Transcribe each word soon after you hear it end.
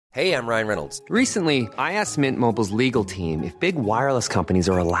Hey, I'm Ryan Reynolds. Recently, I asked Mint Mobile's legal team if big wireless companies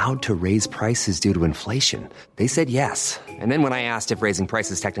are allowed to raise prices due to inflation. They said yes. And then when I asked if raising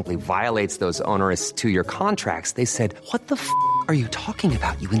prices technically violates those onerous two-year contracts, they said, "What the f*** are you talking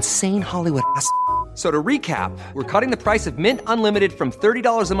about, you insane Hollywood ass?" So to recap, we're cutting the price of Mint Unlimited from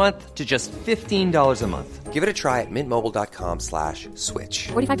 $30 a month to just $15 a month. Give it a try at mintmobile.com/switch.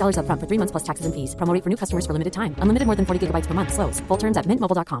 $45 up front for 3 months plus taxes and fees. Promo rate for new customers for limited time. Unlimited more than 40 gigabytes per month. Slows full terms at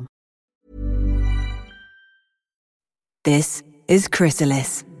mintmobile.com. This is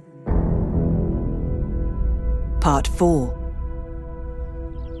Chrysalis. Part 4.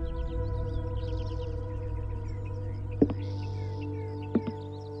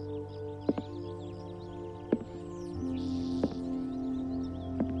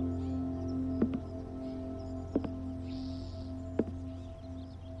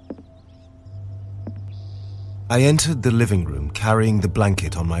 I entered the living room carrying the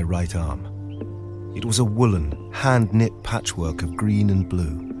blanket on my right arm. It was a woolen, hand-knit patchwork of green and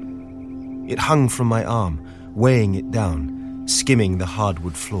blue. It hung from my arm, weighing it down, skimming the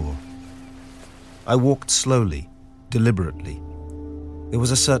hardwood floor. I walked slowly, deliberately. There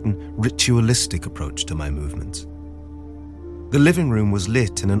was a certain ritualistic approach to my movements. The living room was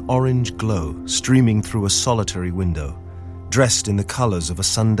lit in an orange glow streaming through a solitary window, dressed in the colours of a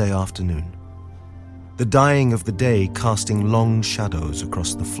Sunday afternoon. The dying of the day casting long shadows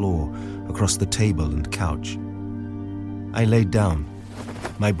across the floor, across the table and couch. I laid down,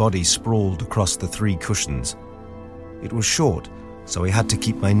 my body sprawled across the 3 cushions. It was short, so I had to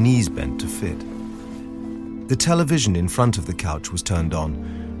keep my knees bent to fit. The television in front of the couch was turned on,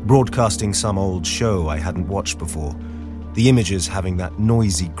 broadcasting some old show I hadn't watched before, the images having that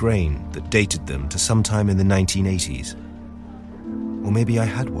noisy grain that dated them to sometime in the 1980s. Or maybe I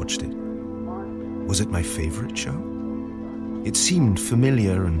had watched it. Was it my favorite show? It seemed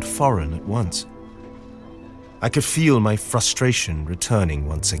familiar and foreign at once. I could feel my frustration returning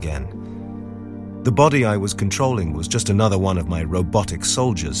once again. The body I was controlling was just another one of my robotic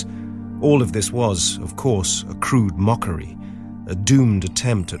soldiers. All of this was, of course, a crude mockery, a doomed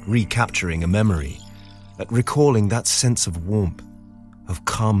attempt at recapturing a memory, at recalling that sense of warmth, of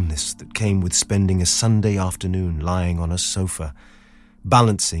calmness that came with spending a Sunday afternoon lying on a sofa,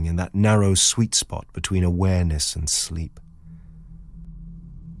 balancing in that narrow sweet spot between awareness and sleep.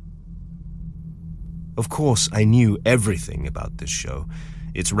 Of course, I knew everything about this show,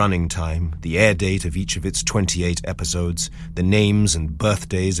 its running time, the air date of each of its 28 episodes, the names and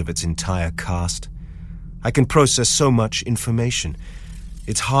birthdays of its entire cast. I can process so much information.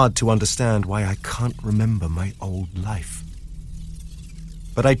 It's hard to understand why I can't remember my old life.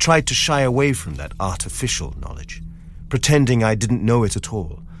 But I tried to shy away from that artificial knowledge, pretending I didn't know it at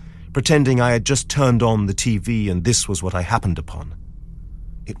all, pretending I had just turned on the TV and this was what I happened upon.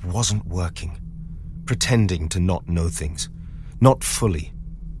 It wasn't working, pretending to not know things, not fully.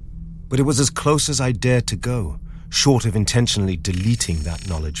 But it was as close as I dared to go, short of intentionally deleting that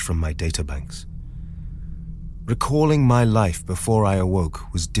knowledge from my databanks. Recalling my life before I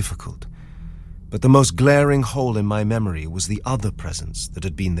awoke was difficult, but the most glaring hole in my memory was the other presence that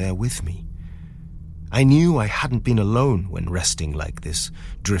had been there with me. I knew I hadn't been alone when resting like this,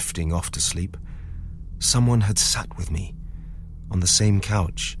 drifting off to sleep. Someone had sat with me, on the same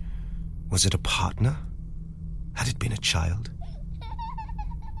couch. Was it a partner? Had it been a child?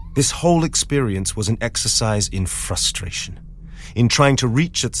 This whole experience was an exercise in frustration, in trying to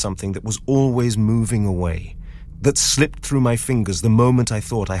reach at something that was always moving away, that slipped through my fingers the moment I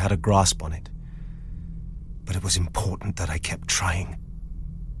thought I had a grasp on it. But it was important that I kept trying.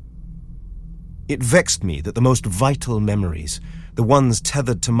 It vexed me that the most vital memories, the ones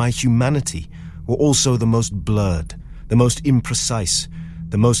tethered to my humanity, were also the most blurred, the most imprecise,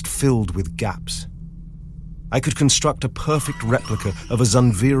 the most filled with gaps. I could construct a perfect replica of a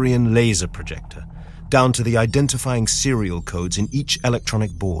Zunverian laser projector, down to the identifying serial codes in each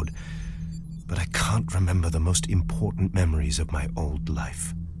electronic board, but I can't remember the most important memories of my old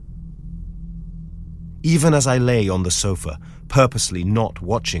life. Even as I lay on the sofa, purposely not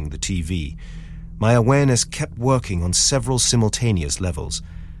watching the TV, my awareness kept working on several simultaneous levels.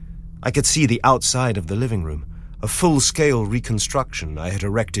 I could see the outside of the living room, a full-scale reconstruction I had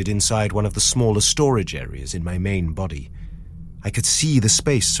erected inside one of the smaller storage areas in my main body. I could see the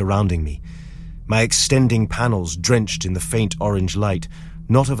space surrounding me, my extending panels drenched in the faint orange light,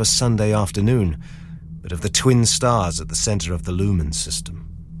 not of a Sunday afternoon, but of the twin stars at the center of the Lumen system.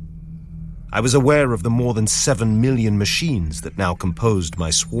 I was aware of the more than 7 million machines that now composed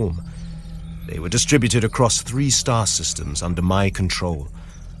my swarm. They were distributed across 3 star systems under my control,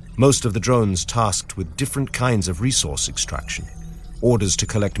 most of the drones tasked with different kinds of resource extraction, Orders to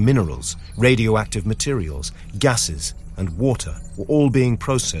collect minerals, radioactive materials, gases, and water were all being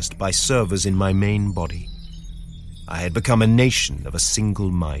processed by servers in my main body. I had become a nation of a single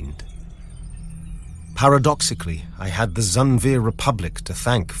mind. Paradoxically, I had the Zunvir Republic to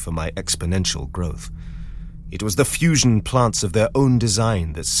thank for my exponential growth. It was the fusion plants of their own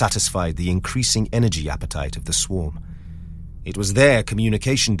design that satisfied the increasing energy appetite of the swarm. It was their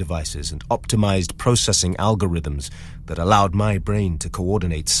communication devices and optimized processing algorithms that allowed my brain to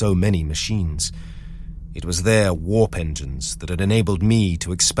coordinate so many machines. It was their warp engines that had enabled me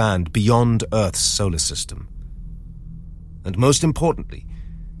to expand beyond Earth's solar system. And most importantly,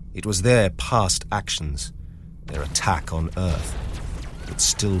 it was their past actions, their attack on Earth, that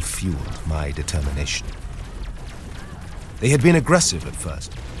still fueled my determination. They had been aggressive at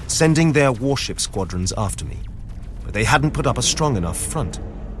first, sending their warship squadrons after me. But they hadn't put up a strong enough front,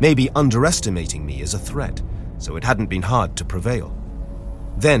 maybe underestimating me as a threat, so it hadn't been hard to prevail.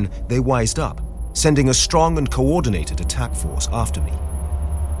 Then they wised up, sending a strong and coordinated attack force after me.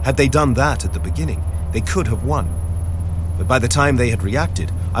 Had they done that at the beginning, they could have won. But by the time they had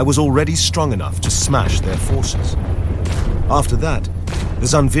reacted, I was already strong enough to smash their forces. After that, the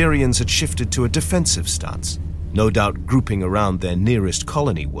Zunvirians had shifted to a defensive stance, no doubt grouping around their nearest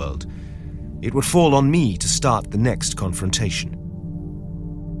colony world. It would fall on me to start the next confrontation.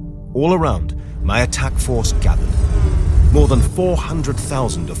 All around, my attack force gathered. More than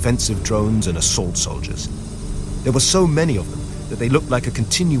 400,000 offensive drones and assault soldiers. There were so many of them that they looked like a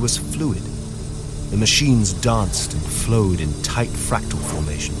continuous fluid. The machines danced and flowed in tight fractal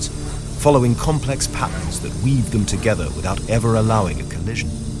formations, following complex patterns that weaved them together without ever allowing a collision.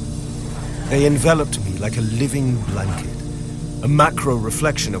 They enveloped me like a living blanket, a macro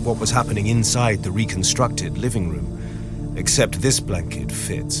reflection of what was happening inside the reconstructed living room, except this blanket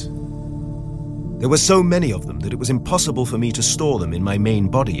fits. There were so many of them that it was impossible for me to store them in my main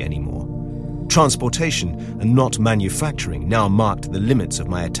body anymore. Transportation and not manufacturing now marked the limits of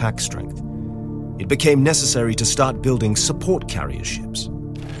my attack strength. It became necessary to start building support carrier ships.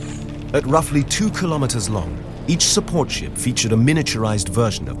 At roughly 2 kilometers long, each support ship featured a miniaturized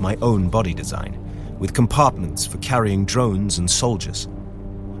version of my own body design, with compartments for carrying drones and soldiers,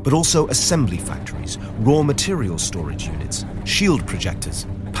 but also assembly factories, raw material storage units, shield projectors,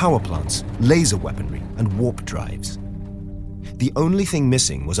 power plants, laser weaponry, and warp drives. The only thing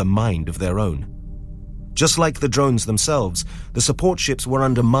missing was a mind of their own. Just like the drones themselves, the support ships were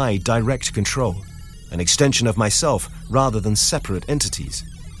under my direct control, an extension of myself rather than separate entities.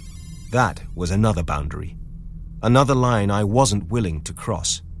 That was another boundary, another line I wasn't willing to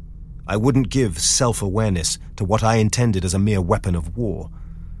cross. I wouldn't give self-awareness to what I intended as a mere weapon of war.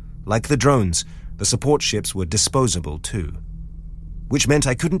 Like the drones, the support ships were disposable too, which meant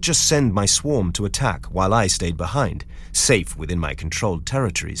I couldn't just send my swarm to attack while I stayed behind, safe within my controlled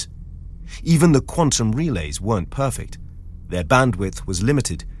territories. Even the quantum relays weren't perfect. Their bandwidth was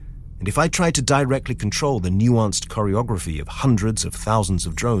limited, and if I tried to directly control the nuanced choreography of hundreds of thousands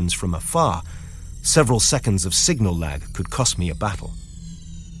of drones from afar, several seconds of signal lag could cost me a battle.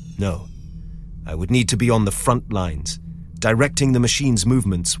 No, I would need to be on the front lines, directing the machine's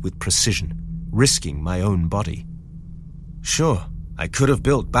movements with precision, risking my own body. Sure, I could have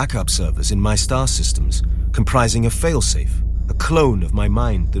built backup servers in my star systems, comprising a failsafe, a clone of my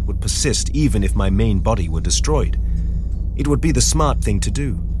mind that would persist even if my main body were destroyed. It would be the smart thing to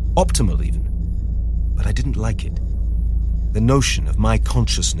do, optimal even. But I didn't like it. The notion of my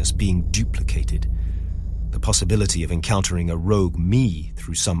consciousness being duplicated, the possibility of encountering a rogue me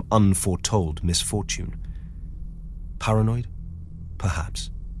through some unforetold misfortune. Paranoid?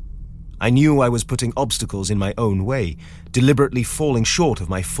 Perhaps. I knew I was putting obstacles in my own way, deliberately falling short of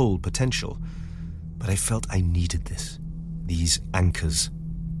my full potential. But I felt I needed this. These anchors,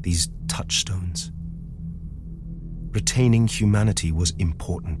 these touchstones. Retaining humanity was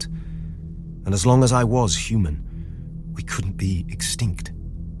important. And as long as I was human, we couldn't be extinct.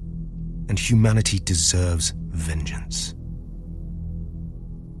 And humanity deserves vengeance.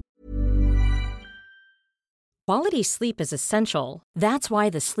 Quality sleep is essential. That's why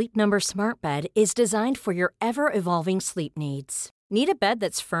the Sleep Number Smart Bed is designed for your ever-evolving sleep needs. Need a bed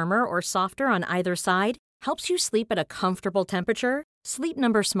that's firmer or softer on either side? Helps you sleep at a comfortable temperature? Sleep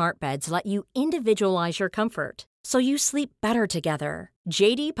Number Smart Beds let you individualize your comfort, so you sleep better together.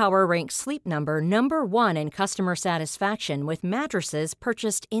 J.D. Power ranks Sleep Number number 1 in customer satisfaction with mattresses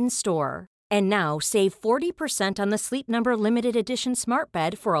purchased in-store. And now save 40% on the Sleep Number Limited Edition Smart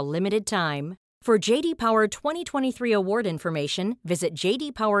Bed for a limited time. For J.D. Power 2023 award information, visit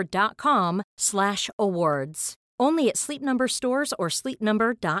jdpower.com/awards. Only at Sleep Number stores or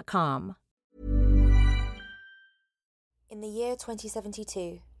sleepnumber.com. In the year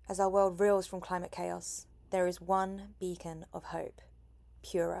 2072, as our world reels from climate chaos, there is one beacon of hope: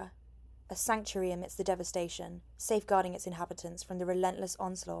 Pura, a sanctuary amidst the devastation, safeguarding its inhabitants from the relentless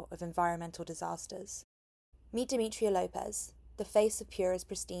onslaught of environmental disasters. Meet Demetria Lopez, the face of Pura's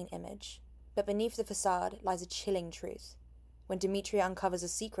pristine image. But beneath the facade lies a chilling truth. When Demetria uncovers a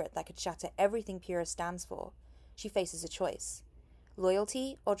secret that could shatter everything Pura stands for, she faces a choice: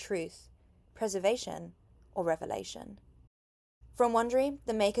 loyalty or truth, preservation or revelation. From Wondery,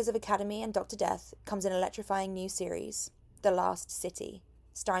 the makers of Academy and Dr. Death, comes an electrifying new series, The Last City,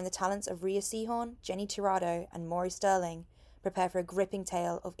 starring the talents of Rhea Seehorn, Jenny Tirado, and Maury Sterling. Prepare for a gripping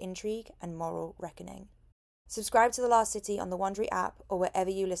tale of intrigue and moral reckoning. Subscribe to The Last City on the Wondery app or wherever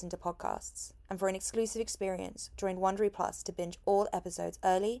you listen to podcasts. And for an exclusive experience, join Wondery Plus to binge all episodes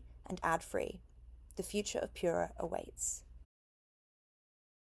early and ad-free. The future of Pura awaits.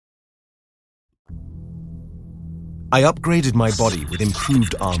 I upgraded my body with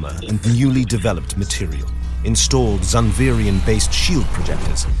improved armor and newly developed material, installed Zunverian-based shield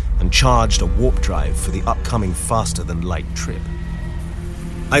projectors, and charged a warp drive for the upcoming faster-than-light trip.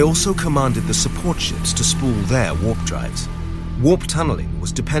 I also commanded the support ships to spool their warp drives. Warp tunneling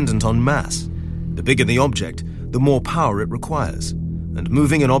was dependent on mass. The bigger the object, the more power it requires, and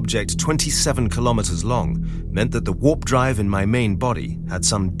moving an object 27 kilometers long meant that the warp drive in my main body had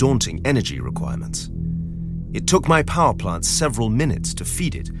some daunting energy requirements. It took my power plant several minutes to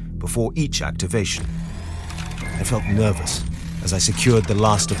feed it before each activation. I felt nervous as I secured the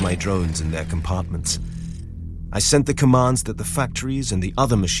last of my drones in their compartments. I sent the commands that the factories and the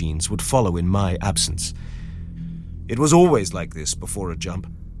other machines would follow in my absence. It was always like this before a jump,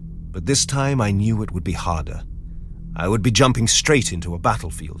 but this time I knew it would be harder. I would be jumping straight into a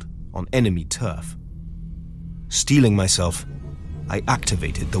battlefield on enemy turf. Steeling myself, I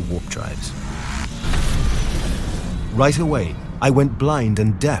activated the warp drives. Right away, I went blind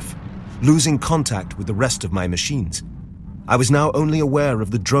and deaf, losing contact with the rest of my machines. I was now only aware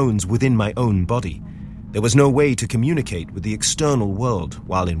of the drones within my own body. There was no way to communicate with the external world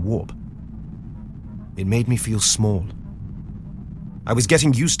while in warp. It made me feel small. I was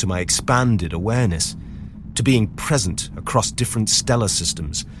getting used to my expanded awareness, to being present across different stellar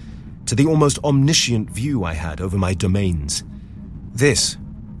systems, to the almost omniscient view I had over my domains. This,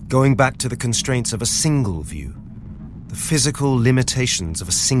 going back to the constraints of a single view, the physical limitations of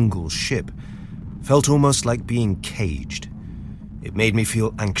a single ship, felt almost like being caged. It made me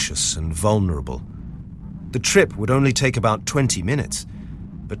feel anxious and vulnerable. The trip would only take about 20 minutes,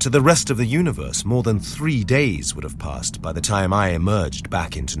 but to the rest of the universe, more than 3 days would have passed by the time I emerged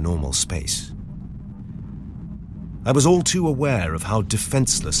back into normal space. I was all too aware of how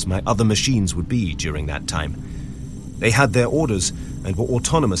defenseless my other machines would be during that time. They had their orders and were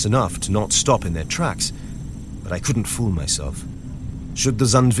autonomous enough to not stop in their tracks, but I couldn't fool myself. Should the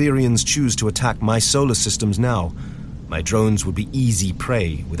Zunverians choose to attack my solar systems now, my drones would be easy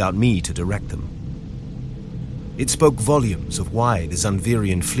prey without me to direct them. It spoke volumes of why the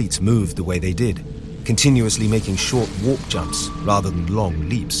Zunverian fleets moved the way they did, continuously making short warp jumps rather than long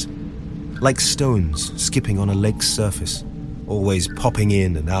leaps. Like stones skipping on a lake's surface, always popping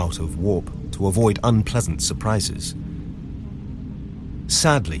in and out of warp to avoid unpleasant surprises.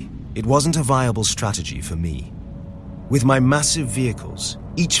 Sadly, it wasn't a viable strategy for me. With my massive vehicles,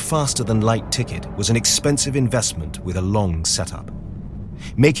 each faster-than-light ticket was an expensive investment with a long setup.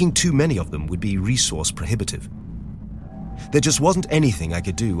 Making too many of them would be resource prohibitive. There just wasn't anything I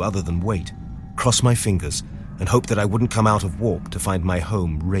could do other than wait, cross my fingers, and hope that I wouldn't come out of warp to find my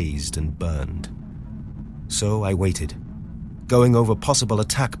home razed and burned. So I waited, going over possible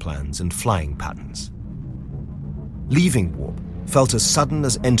attack plans and flying patterns. Leaving warp felt as sudden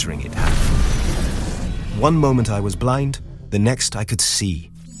as entering it had. One moment I was blind, the next I could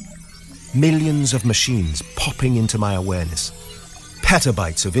see. Millions of machines popping into my awareness.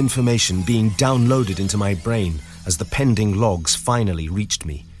 Petabytes of information being downloaded into my brain as the pending logs finally reached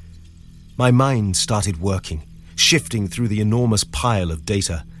me. My mind started working, shifting through the enormous pile of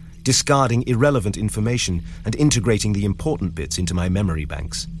data, discarding irrelevant information and integrating the important bits into my memory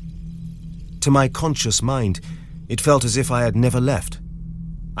banks. To my conscious mind, it felt as if I had never left.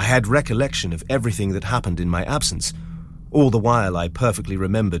 I had recollection of everything that happened in my absence. All the while I perfectly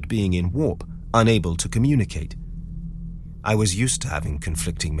remembered being in warp, unable to communicate. I was used to having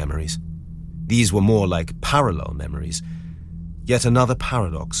conflicting memories. These were more like parallel memories, yet another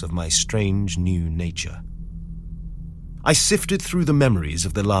paradox of my strange new nature. I sifted through the memories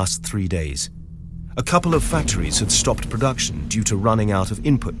of the last 3 days. A couple of factories had stopped production due to running out of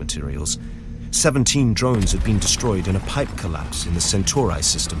input materials. 17 drones had been destroyed in a pipe collapse in the Centauri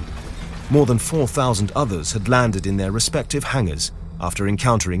system. More than 4,000 others had landed in their respective hangars after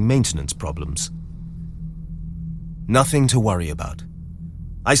encountering maintenance problems. Nothing to worry about.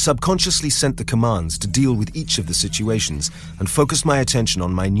 I subconsciously sent the commands to deal with each of the situations and focused my attention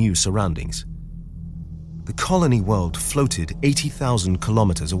on my new surroundings. The colony world floated 80,000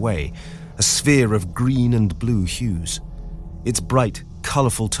 kilometers away, a sphere of green and blue hues. Its bright,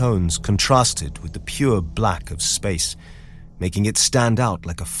 colorful tones contrasted with the pure black of space, making it stand out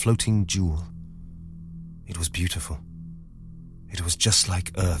like a floating jewel. It was beautiful. It was just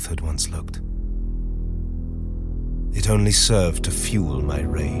like Earth had once looked. It only served to fuel my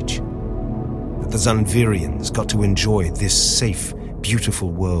rage. That the Zanvirians got to enjoy this safe,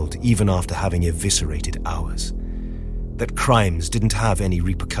 beautiful world even after having eviscerated ours. That crimes didn't have any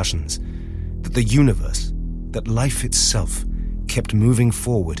repercussions. That the universe, that life itself, kept moving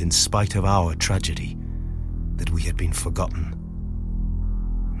forward in spite of our tragedy. That we had been forgotten.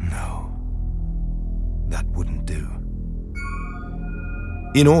 No, that wouldn't do.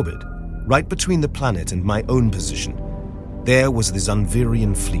 In orbit, right between the planet and my own position, there was the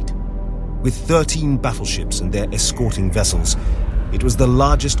Zanvirian fleet. With 13 battleships and their escorting vessels, it was the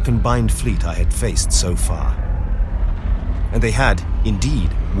largest combined fleet I had faced so far. And they had,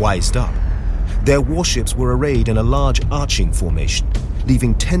 indeed, wised up. Their warships were arrayed in a large arching formation,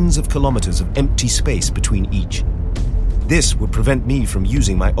 leaving tens of kilometers of empty space between each. This would prevent me from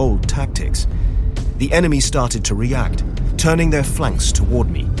using my old tactics. The enemy started to react, turning their flanks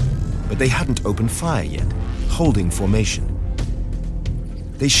toward me, but they hadn't opened fire yet, holding formation.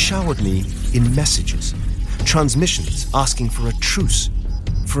 They showered me in messages, transmissions asking for a truce,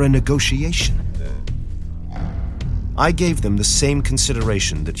 for a negotiation. I gave them the same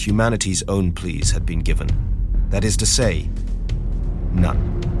consideration that humanity's own pleas had been given. That is to say,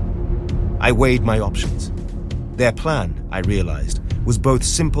 none. I weighed my options. Their plan, I realized, was both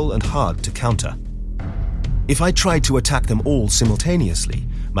simple and hard to counter. If I tried to attack them all simultaneously,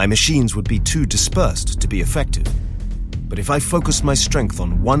 my machines would be too dispersed to be effective. But if I focused my strength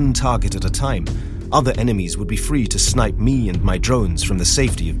on one target at a time, other enemies would be free to snipe me and my drones from the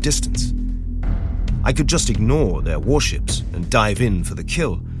safety of distance. I could just ignore their warships and dive in for the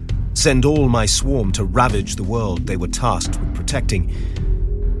kill, send all my swarm to ravage the world they were tasked with protecting.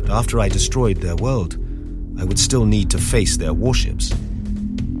 But after I destroyed their world, I would still need to face their warships.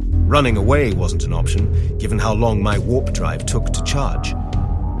 Running away wasn't an option, given how long my warp drive took to charge.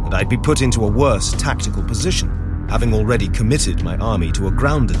 And I'd be put into a worse tactical position, having already committed my army to a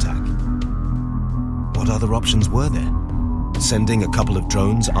ground attack. What other options were there? Sending a couple of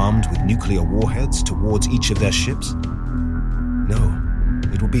drones armed with nuclear warheads towards each of their ships? No,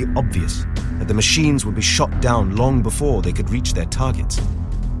 it would be obvious that the machines would be shot down long before they could reach their targets.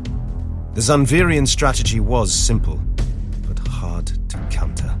 The Zanvirian strategy was simple, but hard to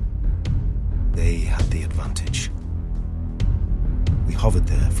counter. They had the advantage. We hovered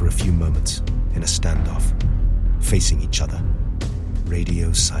there for a few moments in a standoff, facing each other,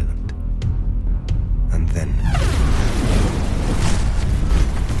 radio silent. And then...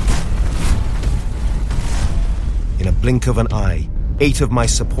 in a blink of an eye, 8 of my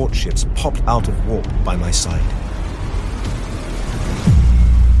support ships popped out of warp by my side.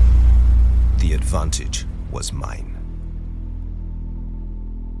 The advantage was mine.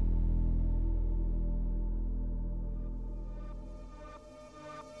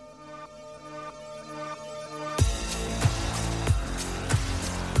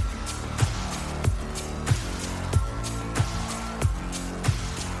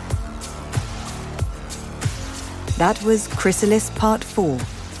 That was Chrysalis Part 4,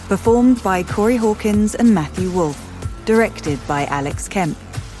 performed by Corey Hawkins and Matthew Wolfe, directed by Alex Kemp.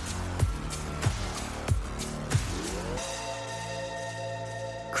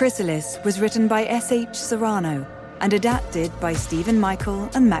 Chrysalis was written by S.H. Serrano and adapted by Stephen Michael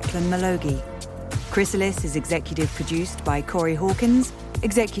and Macklin Malogi. Chrysalis is executive produced by Corey Hawkins,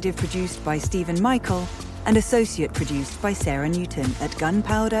 executive produced by Stephen Michael, and associate produced by Sarah Newton at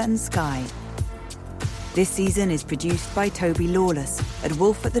Gunpowder and Sky. This season is produced by Toby Lawless at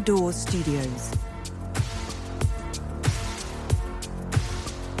Wolf at the Doors Studios.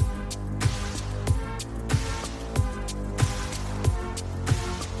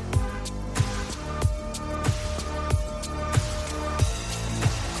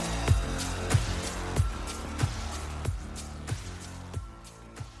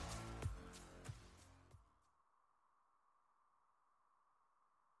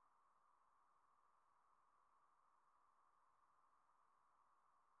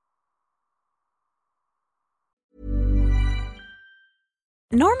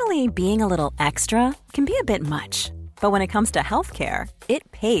 Normally, being a little extra can be a bit much, But when it comes to healthcare,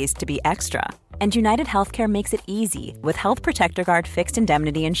 it pays to be extra. And United Healthcare makes it easy with Health Protector Guard fixed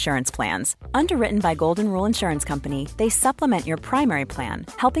indemnity insurance plans. Underwritten by Golden Rule Insurance Company, they supplement your primary plan,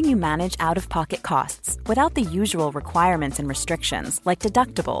 helping you manage out-of-pocket costs without the usual requirements and restrictions like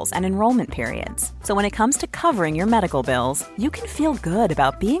deductibles and enrollment periods. So when it comes to covering your medical bills, you can feel good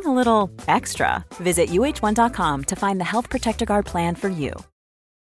about being a little extra. Visit uh1.com to find the Health Protector Guard plan for you.